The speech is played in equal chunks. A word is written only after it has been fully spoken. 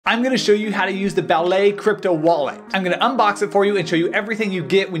I'm gonna show you how to use the Ballet crypto wallet. I'm gonna unbox it for you and show you everything you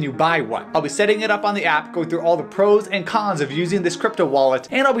get when you buy one. I'll be setting it up on the app, go through all the pros and cons of using this crypto wallet,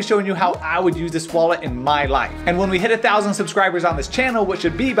 and I'll be showing you how I would use this wallet in my life. And when we hit 1,000 subscribers on this channel, which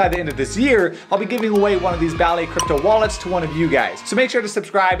should be by the end of this year, I'll be giving away one of these Ballet crypto wallets to one of you guys. So make sure to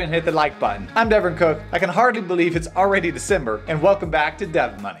subscribe and hit the like button. I'm Devin Cook. I can hardly believe it's already December, and welcome back to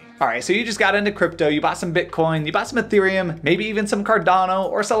DevMoney. Alright, so you just got into crypto, you bought some Bitcoin, you bought some Ethereum, maybe even some Cardano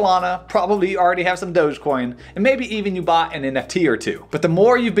or Solana, probably you already have some Dogecoin, and maybe even you bought an NFT or two. But the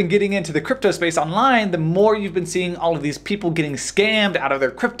more you've been getting into the crypto space online, the more you've been seeing all of these people getting scammed out of their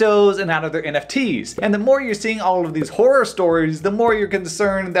cryptos and out of their NFTs. And the more you're seeing all of these horror stories, the more you're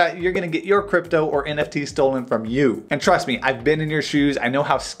concerned that you're gonna get your crypto or NFT stolen from you. And trust me, I've been in your shoes, I know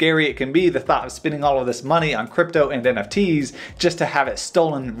how scary it can be, the thought of spending all of this money on crypto and NFTs just to have it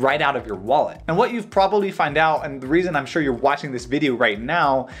stolen right out of your wallet. And what you've probably found out, and the reason I'm sure you're watching this video right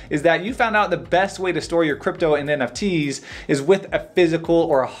now, is that you found out the best way to store your crypto and NFTs is with a physical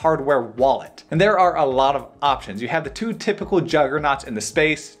or a hardware wallet. And there are a lot of options. You have the two typical juggernauts in the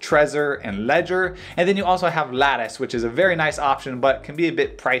space, Trezor and Ledger, and then you also have Lattice, which is a very nice option, but can be a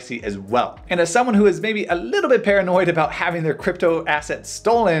bit pricey as well. And as someone who is maybe a little bit paranoid about having their crypto assets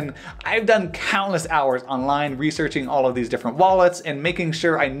stolen, I've done countless hours online researching all of these different wallets and making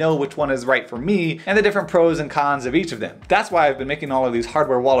sure I know which one is right for me and the different pros and cons of each of them. That's why I've been making all of these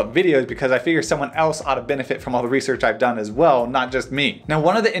hardware wallet videos, because I figure someone else ought to benefit from all the research I've done as well, not just me. Now,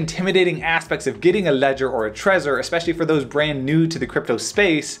 one of the intimidating aspects of getting a Ledger or a Trezor, especially for those brand new to the crypto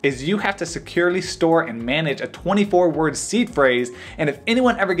space, is you have to securely store and manage a 24-word seed phrase, and if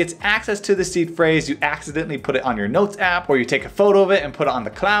anyone ever gets access to the seed phrase, you accidentally put it on your notes app or you take a photo of it and put it on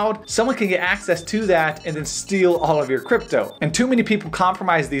the cloud, someone can get access to that and then steal all of your crypto. And too many people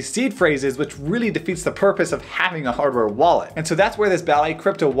compromise these seed phrases, which really defeats the purpose of having a hardware wallet. And so that's where this Ballet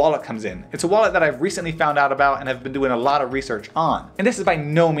crypto wallet comes in. It's a wallet that I've recently found out about and have been doing a lot of research on. And this is by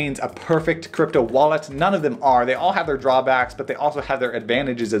no means a perfect crypto wallet. None of them are. They all have their drawbacks, but they also have their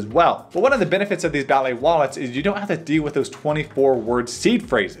advantages as well. But one of the benefits of these Ballet wallets is you don't have to deal with those 24-word seed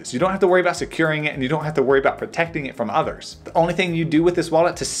phrases. You don't have to worry about securing it, and you don't have to worry about protecting it from others. The only thing you do with this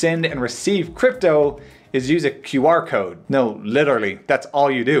wallet to send and receive crypto is use a QR code. No, literally, that's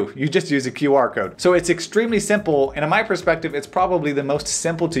all you do. You just use a QR code. So it's extremely simple, and in my perspective, it's probably the most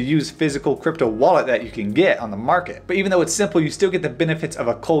simple to use physical crypto wallet that you can get on the market. But even though it's simple, you still get the benefits of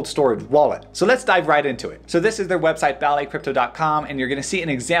a cold storage wallet. So let's dive right into it. So this is their website, balletcrypto.com, and you're gonna see an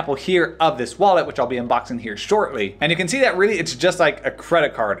example here of this wallet, which I'll be unboxing here shortly. And you can see that really it's just like a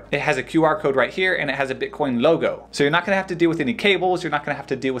credit card. It has a QR code right here, and it has a Bitcoin logo. So you're not gonna have to deal with any cables, you're not gonna have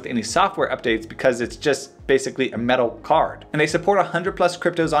to deal with any software updates, because it's just basically a metal card. And they support 100 plus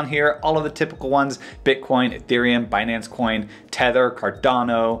cryptos on here, all of the typical ones: Bitcoin, Ethereum, Binance Coin, Tether,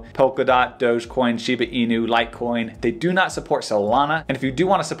 Cardano, Polkadot, Dogecoin, Shiba Inu, Litecoin. They do not support Solana. And if you do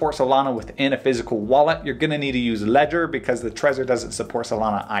want to support Solana within a physical wallet, you're gonna need to use Ledger, because the Trezor doesn't support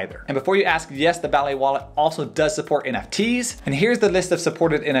Solana either. And before you ask, yes, the Ballet wallet also does support NFTs. And here's the list of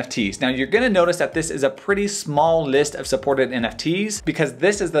supported NFTs. Now you're gonna notice that this is a pretty small list of supported NFTs, because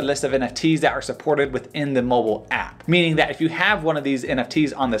this is the list of NFTs that are supported within the mobile app. Meaning that if you have one of these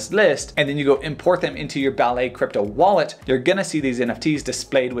NFTs on this list and then you go import them into your Ballet crypto wallet, you're gonna see these NFTs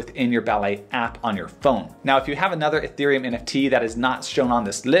displayed within your Ballet app on your phone. Now, if you have another Ethereum NFT that is not shown on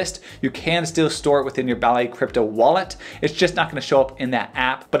this list, you can still store it within your Ballet crypto wallet. It's just not gonna show up in that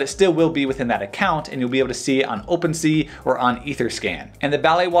app, but it still will be within that account, and you'll be able to see it on OpenSea or on Etherscan. And the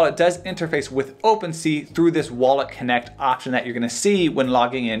Ballet wallet does interface with OpenSea through this Wallet Connect option that you're gonna see when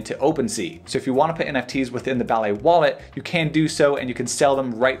logging into OpenSea. So if you wanna put NFTs within the Ballet wallet, you can do so, and you can sell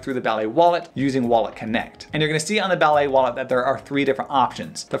them right through the Ballet wallet using Wallet Connect. And you're gonna see on the Ballet wallet that there are 3 different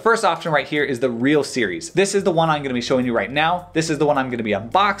options. The first option right here is the Real series. This is the one I'm gonna be showing you right now. This is the one I'm gonna be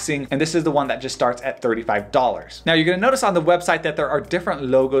unboxing, and this is the one that just starts at $35. Now you're gonna notice on the website that there are different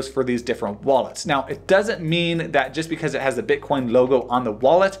logos for these different wallets. Now it doesn't mean that just because it has the Bitcoin logo on the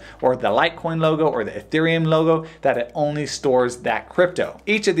wallet, or the Litecoin logo, or the Ethereum logo, that it only stores that crypto.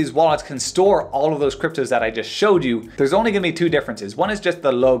 Each of these wallets can store all of those cryptos that I just showed you. There's only gonna be 2 differences. One is just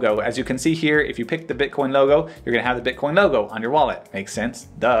the logo. As you can see here, if you pick the Bitcoin logo, you're gonna have the Bitcoin logo on your wallet. Makes sense,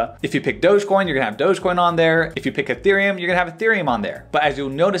 duh. If you pick Dogecoin, you're gonna have Dogecoin on there. If you pick Ethereum, you're gonna have Ethereum on there. But as you'll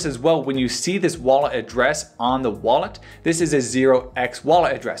notice as well, when you see this wallet address on the wallet, this is a 0x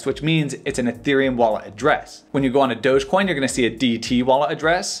wallet address, which means it's an Ethereum wallet address. When you go on to Dogecoin, you're gonna see a DT wallet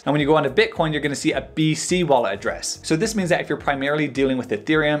address. And when you go on to Bitcoin, you're gonna see a BC wallet address. So this means that if you're primarily dealing with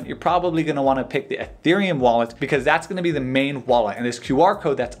Ethereum, you're probably gonna wanna pick the Ethereum wallet because that's gonna be the main wallet. And this QR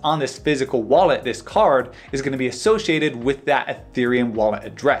code that's on this physical wallet, this card, is gonna be associated with that Ethereum wallet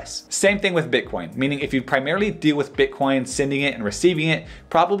address. Same thing with Bitcoin, meaning if you primarily deal with Bitcoin, sending it and receiving it,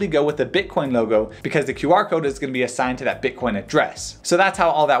 probably go with the Bitcoin logo because the QR code is gonna be assigned to that Bitcoin address. So that's how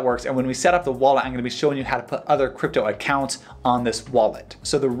all that works. And when we set up the wallet, I'm gonna be showing you how to put other crypto accounts on this wallet.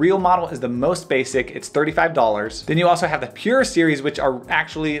 So the Real model is the most basic, it's $35. Then you also have the Pure series, which are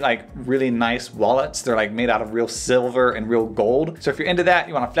actually like really nice wallets. They're like made out of real silver and real gold. So if you're into that,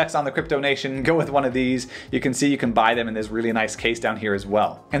 you wanna flex on the crypto nation, go with one of these. You can see you can buy them in this really nice case down here as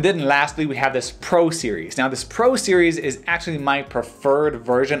well. And then lastly, we have this Pro series. Now this Pro series is actually my preferred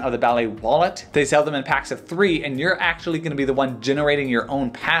version of the Ballet wallet. They sell them in packs of 3 and you're actually gonna be the one generating your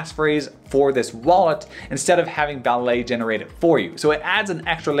own passphrase for this wallet instead of having Ballet generate it for you. So it adds an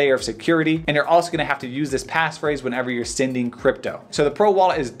extra layer of security, and you're also gonna have to use this passphrase whenever you're sending crypto. So the Pro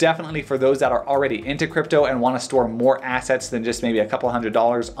wallet is definitely for those that are already into crypto and wanna store more assets than just maybe a couple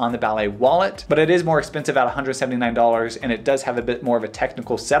 $100 on the Ballet wallet, but it is more expensive at $179 and it does have a bit more of a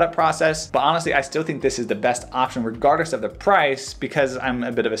technical setup process. But honestly, I still think this is the best option regardless of the price because I'm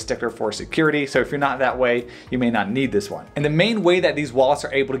a bit of a stickler for security. So if you're not that way, you may not need this one. And the main way that these wallets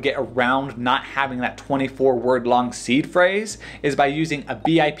are able to get around not having that 24-word long seed phrase is by using a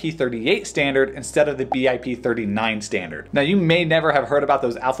BIP38 standard instead of the BIP39 standard. Now you may never have heard about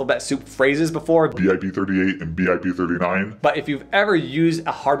those alphabet soup phrases before, BIP38 and BIP39. But if you've ever used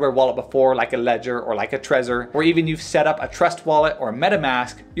a hardware wallet before, like a Ledger or like a Trezor, or even you've set up a Trust wallet or a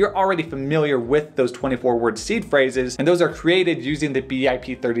Metamask, you're already familiar with those 24-word seed phrases, and those are created using the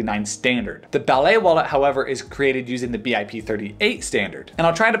BIP39 standard. The Ballet wallet, however, is created using the BIP38 standard. And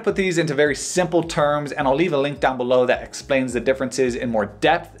I'll try to put these into very simple terms, and I'll leave a link down below that explains the differences in more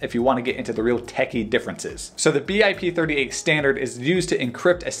depth if you want to get into the real techie differences. So the BIP38 standard is used to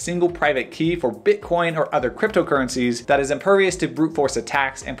encrypt a single private key for Bitcoin or other cryptocurrencies that is impervious to brute force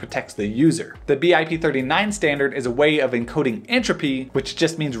attacks and protects the user. The BIP39 standard is a way of encoding entropy, which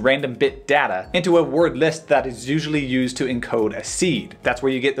just means random bit data, into a word list that is usually used to encode a seed. That's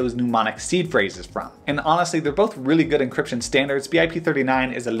where you get those mnemonic seed phrases from. And honestly, they're both really good encryption standards.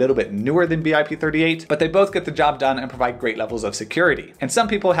 BIP39 is a little bit newer than BIP38, but they both get the job done and provide great levels of security. And some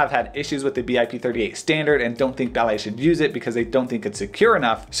people have had issues with the BIP38 standard and don't think Ballet should use it because they don't think it's secure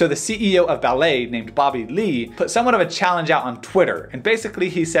enough. So the CEO of Ballet, named Bobby Lee, put somewhat of a challenge out on Twitter. And basically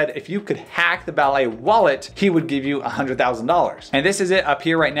he said if you could hack the Ballet wallet, he would give you $100,000. And this is it up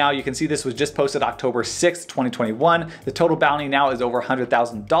here right now. You can see this was just posted October 6th, 2021. The total bounty now is over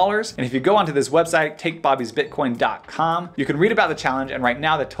 $100,000. And if you go onto this website, takebobbysbitcoin.com, you can read about the challenge. And right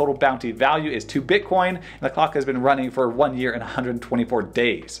now the total bounty value is 2 Bitcoin, and the clock has been running for 1 year and 124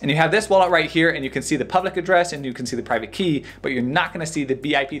 days. And you have this wallet right here, and you can see the public address and you can see the private key, but you're not gonna see the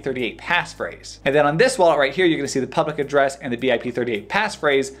BIP38 passphrase. And then on this wallet right here, you're gonna see the public address and the BIP38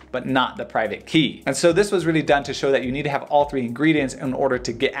 passphrase, but not the private key. And so this was really done to show that you need to have all 3 ingredients in order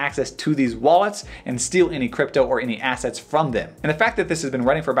to get access to these wallets and steal any crypto or any assets from them. And the fact that this has been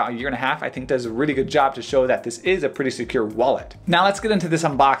running for about 1.5 years, I think does a really good job to show that this is a pretty secure wallet. Now let's get into this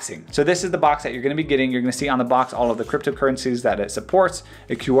unboxing. So this is the box that you're gonna be getting. You're gonna see on the box all of the cryptocurrencies that it supports,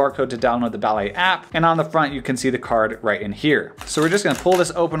 a QR code to download the Ballet app, and on the front you can see the card right in here. So we're just gonna pull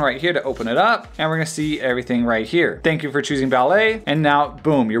this open right here to open it up, and we're gonna see everything right here. Thank you for choosing Ballet, and now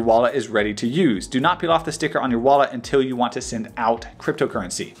boom, your wallet is ready to use. Do not peel off the sticker on your wallet until you want to send out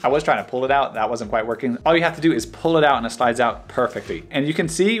cryptocurrency. I was trying to pull it out, that wasn't quite working. All you have to do is pull it out and it slides out perfectly. And you can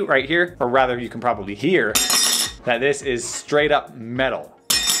see right here, or rather you can probably hear, that this is straight up metal.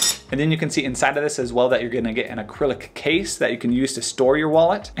 And then you can see inside of this as well that you're gonna get an acrylic case that you can use to store your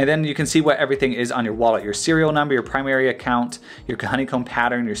wallet. And then you can see what everything is on your wallet. Your serial number, your primary account, your honeycomb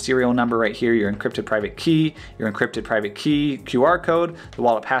pattern, your serial number right here, your encrypted private key, QR code, the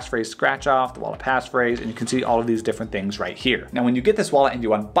wallet passphrase scratch off, the wallet passphrase, and you can see all of these different things right here. Now when you get this wallet and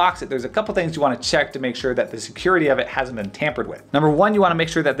you unbox it, there's a couple things you wanna check to make sure that the security of it hasn't been tampered with. Number one, you wanna make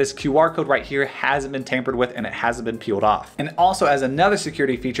sure that this QR code right here hasn't been tampered with and it hasn't been peeled off. And also as another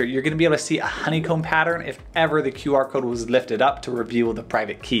security feature, you're gonna be able to see a honeycomb pattern if ever the QR code was lifted up to reveal the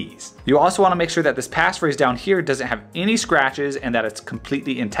private keys. You also want to make sure that this passphrase down here doesn't have any scratches and that it's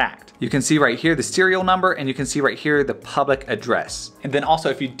completely intact. You can see right here the serial number, and you can see right here the public address. And then also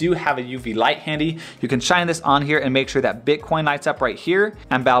if you do have a UV light handy, you can shine this on here and make sure that Bitcoin lights up right here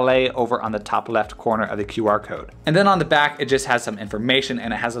and Ballet over on the top left corner of the QR code. And then on the back, it just has some information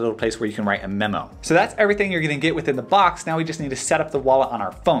and it has a little place where you can write a memo. So that's everything you're gonna get within the box. Now we just need to set up the wallet on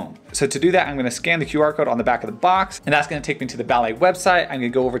our phone. phone. So to do that, I'm gonna scan the QR code on the back of the box, and that's gonna take me to the Ballet website. I'm gonna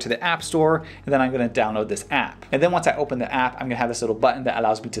go over to the App Store, and then I'm gonna download this app. And then once I open the app, I'm gonna have this little button that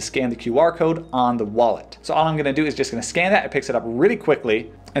allows me to scan the QR code on the wallet. So all I'm gonna do is just gonna scan that. It picks it up really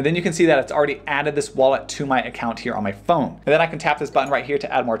quickly. And then you can see that it's already added this wallet to my account here on my phone. And then I can tap this button right here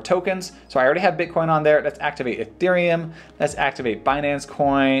to add more tokens. So I already have Bitcoin on there. Let's activate Ethereum. Let's activate Binance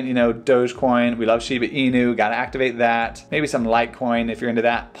Coin, you know, Dogecoin. We love Shiba Inu, gotta activate that. Maybe some Litecoin if you're into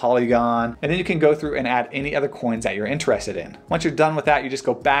that, Polygon. And then you can go through and add any other coins that you're interested in. Once you're done with that, you just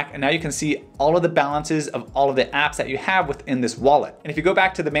go back and now you can see all of the balances of all of the apps that you have within this wallet. And if you go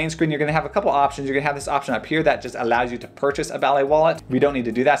back to the main screen, you're gonna have a couple options. You're gonna have this option up here that just allows you to purchase a Ballet wallet. We don't need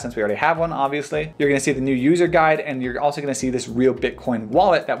to do that since we already have one, obviously. You're gonna see the new user guide, and you're also gonna see this Real Bitcoin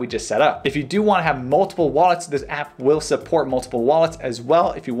wallet that we just set up. If you do wanna have multiple wallets, this app will support multiple wallets as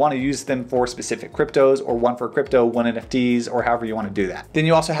well if you wanna use them for specific cryptos, or one for crypto, one NFTs, or however you wanna do that. Then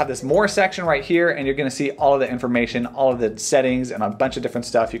you also have this more section right here, and you're gonna see all of the information, all of the settings, and a bunch of different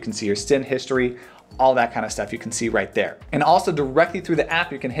stuff. You can see your send history, all that kind of stuff you can see right there. And also directly through the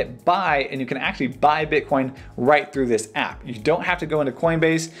app, you can hit buy, and you can actually buy Bitcoin right through this app. You don't have to go into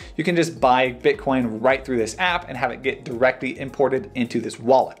Coinbase. You can just buy Bitcoin right through this app and have it get directly imported into this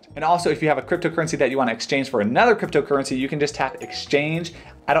wallet. And also, if you have a cryptocurrency that you want to exchange for another cryptocurrency, you can just tap exchange.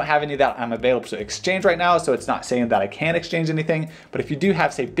 I don't have any that I'm available to exchange right now, so it's not saying that I can't exchange anything. But if you do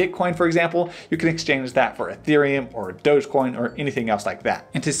have, say, Bitcoin, for example, you can exchange that for Ethereum or Dogecoin or anything else like that.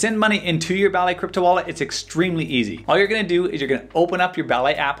 And to send money into your Ballet crypto wallet, it's extremely easy. All you're gonna do is you're gonna open up your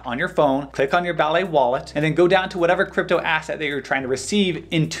Ballet app on your phone, click on your Ballet wallet, and then go down to whatever crypto asset that you're trying to receive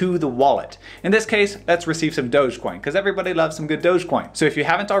into the wallet. In this case, let's receive some Dogecoin, because everybody loves some good Dogecoin. So if you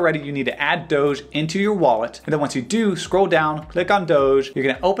haven't already, you need to add Doge into your wallet. And then once you do, scroll down, click on Doge, you're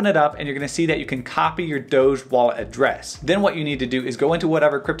gonna open it up, and you're gonna see that you can copy your Doge wallet address. Then what you need to do is go into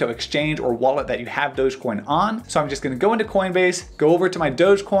whatever crypto exchange or wallet that you have Dogecoin on. So I'm just gonna go into Coinbase, go over to my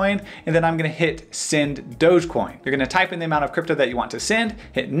Dogecoin, and then I'm gonna hit send Dogecoin. You're gonna type in the amount of crypto that you want to send,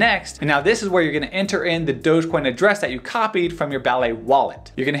 hit next, and now this is where you're gonna enter in the Dogecoin address that you copied from your Ballet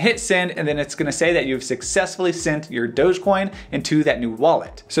wallet. You're gonna hit send, and then it's gonna say that you've successfully sent your Dogecoin into that new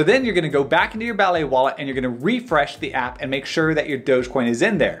wallet. So then you're gonna go back into your Ballet wallet, and you're gonna refresh the app and make sure that your Dogecoin is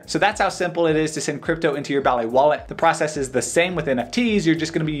in there. So that's how simple it is to send crypto into your Ballet wallet. The process is the same with NFTs. You're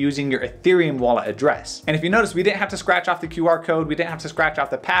just gonna be using your Ethereum wallet address. And if you notice, we didn't have to scratch off the QR code. We didn't have to scratch off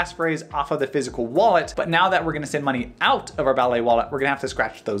the passphrase off of the physical wallet. But now that we're gonna send money out of our Ballet wallet, we're gonna have to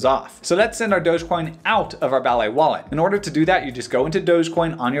scratch those off. So let's send our Dogecoin out of our Ballet wallet. In order to do that, you just go into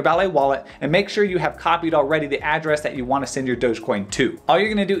Dogecoin on your Ballet wallet and make sure you have copied already the address that you wanna send your Dogecoin to. All you're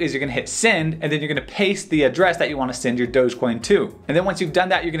gonna do is you're gonna hit send, and then you're gonna paste the address that you wanna send your Dogecoin to. And then once you've done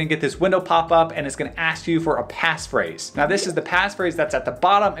that, you're gonna get this window pop up, and it's gonna ask you for a passphrase. Now this is the passphrase that's at the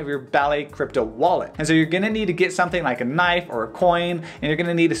bottom of your Ballet crypto wallet. And so you're gonna need to get something like a knife or a coin, and you're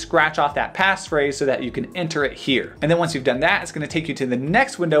gonna need to scratch off that passphrase so that you can enter it here. And then once you've done that, it's gonna take you to the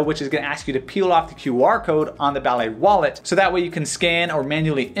next window, which is gonna ask you to peel off the QR code on the Ballet wallet, so that way you can scan or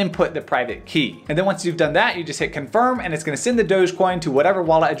manually input the private key. And then once you've done that, you just hit confirm, and it's gonna send the Dogecoin to whatever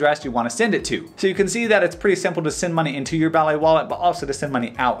wallet address you wanna send it to. So you can see that it's pretty simple to send money into your Ballet wallet, but also to send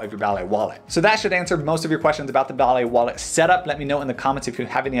money out of your Ballet wallet. So that should answer most of your questions about the Ballet wallet setup. Let me know in the comments if you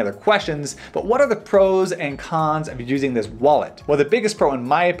have any other questions. But what are the pros and cons of using this wallet? Well, the biggest pro in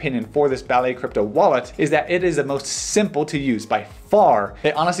my opinion for this Ballet crypto wallet is that it is the most simple to use by far.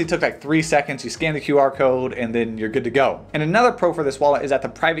 It honestly took like 3 seconds. You scan the QR code and then you're good to go. And another pro for this wallet is that the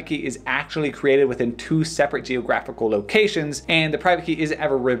private key is actually created within 2 separate geographical locations, and the private key isn't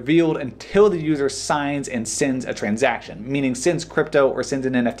ever revealed until the user signs and sends a transaction, meaning sends crypto or sends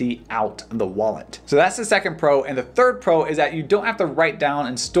an NFT out of the wallet. So that's the second pro. And the third pro is that you don't have to write down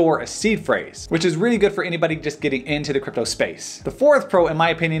and store a seed phrase, which is really good for anybody just getting into the crypto space. The fourth pro, in my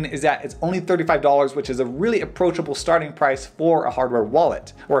opinion, is that it's only $35, which is a really approachable starting price for a hardware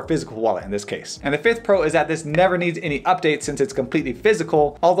wallet, or a physical wallet in this case. And the fifth pro is that this never needs any updates since it's completely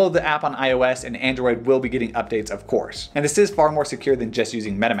physical, although the app on iOS and Android will be getting updates, of course. And this is far more secure than just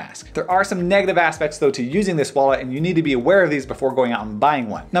using Metamask. There are some negative aspects though to using this wallet, and you need to be aware of these before going out and buying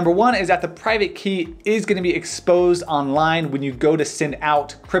one. Number one is that the private key is going to be exposed online when you go to send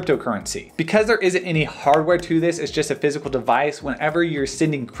out cryptocurrency. Because there isn't any hardware to this, it's just a physical device. Whenever you're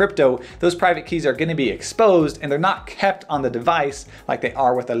sending crypto, those private keys are going to be exposed, and they're not kept on the device like they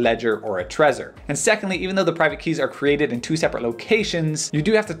are with a ledger or a Trezor. And secondly, even though the private keys are created in 2 separate locations, you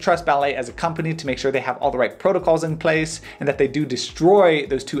do have to trust Ballet as a company to make sure they have all the right protocols in place and that they do destroy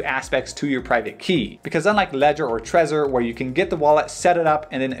those 2 aspects to your private key. Because unlike Ledger or Trezor, where you can get the wallet, set it up,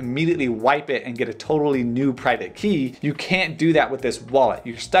 and then immediately wipe it and get a totally new private key. You can't do that with this wallet.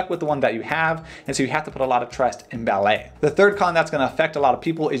 You're stuck with the one that you have, and so you have to put a lot of trust in Ballet. The third con that's going to affect a lot of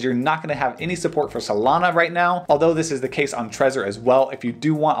people is you're not going to have any support for Solana right now, although this is the case on Trezor as well. If you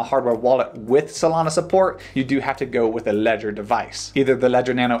do want a hardware wallet with Solana support, you do have to go with a Ledger device, either the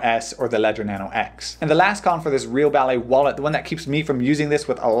Ledger Nano S or the Ledger Nano X. And the last con for this Real Ballet wallet, the one that keeps me from using this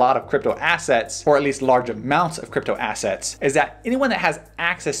with a lot of crypto assets, or at least large amounts of crypto assets, is that anyone that has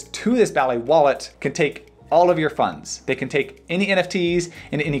access to this Ballet wallet can take all of your funds. They can take any NFTs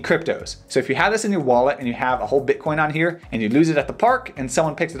and any cryptos. So if you have this in your wallet and you have a whole Bitcoin on here and you lose it at the park and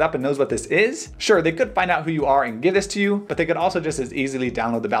someone picks it up and knows what this is, sure, they could find out who you are and give this to you, but they could also just as easily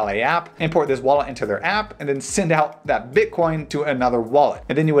download the Ballet app, import this wallet into their app, and then send out that Bitcoin to another wallet.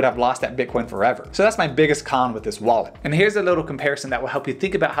 And then you would have lost that Bitcoin forever. So that's my biggest con with this wallet. And here's a little comparison that will help you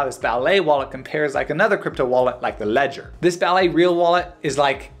think about how this Ballet wallet compares like another crypto wallet like the Ledger. This Ballet Real wallet is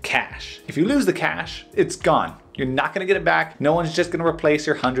like cash. If you lose the cash, it's gone. You're not gonna get it back. No one's just gonna replace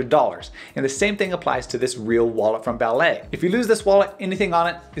your $100. And the same thing applies to this Real wallet from Ballet. If you lose this wallet, anything on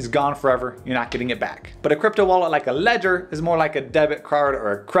it is gone forever. You're not getting it back. But a crypto wallet like a Ledger is more like a debit card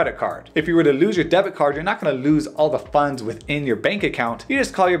or a credit card. If you were to lose your debit card, you're not gonna lose all the funds within your bank account. You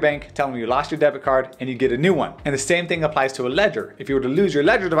just call your bank, tell them you lost your debit card, and you get a new one. And the same thing applies to a Ledger. If you were to lose your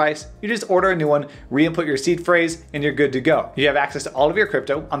Ledger device, you just order a new one, re-input your seed phrase, and you're good to go. You have access to all of your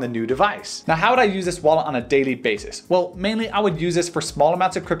crypto on the new device. Now, how would I use this wallet on a daily basis? Well, mainly I would use this for small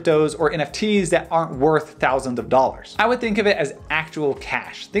amounts of cryptos or NFTs that aren't worth thousands of dollars. I would think of it as actual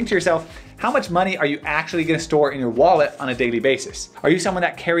cash. Think to yourself, how much money are you actually gonna store in your wallet on a daily basis? Are you someone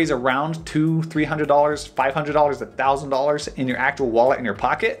that carries around $200, $300, $500, $1,000 in your actual wallet in your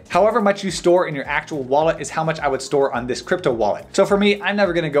pocket? However much you store in your actual wallet is how much I would store on this crypto wallet. So for me, I'm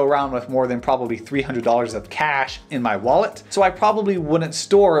never gonna go around with more than probably $300 of cash in my wallet. So I probably wouldn't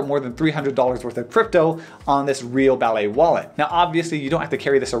store more than $300 worth of crypto on this Real Ballet wallet. Now, obviously you don't have to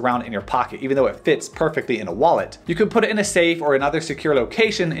carry this around in your pocket, even though it fits perfectly in a wallet. You can put it in a safe or another secure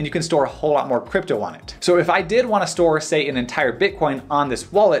location and you can store a whole lot more crypto on it. So if I did want to store, say, an entire Bitcoin on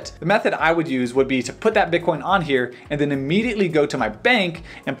this wallet, the method I would use would be to put that Bitcoin on here and then immediately go to my bank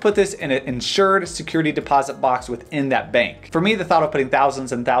and put this in an insured security deposit box within that bank. For me, the thought of putting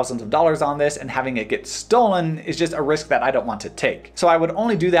thousands and thousands of dollars on this and having it get stolen is just a risk that I don't want to take. So I would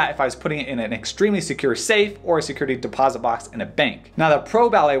only do that if I was putting it in an extremely secure safe or a security deposit box in a bank. Now, the Pro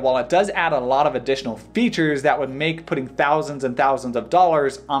Ballet wallet does add a lot of additional features that would make putting thousands and thousands of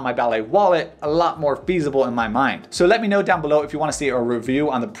dollars on my Ballet wallet a lot more feasible in my mind. So let me know down below if you want to see a review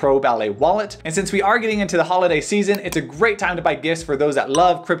on the Pro Ballet wallet. And since we are getting into the holiday season, it's a great time to buy gifts for those that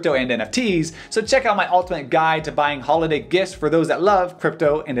love crypto and NFTs. So check out my ultimate guide to buying holiday gifts for those that love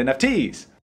crypto and NFTs.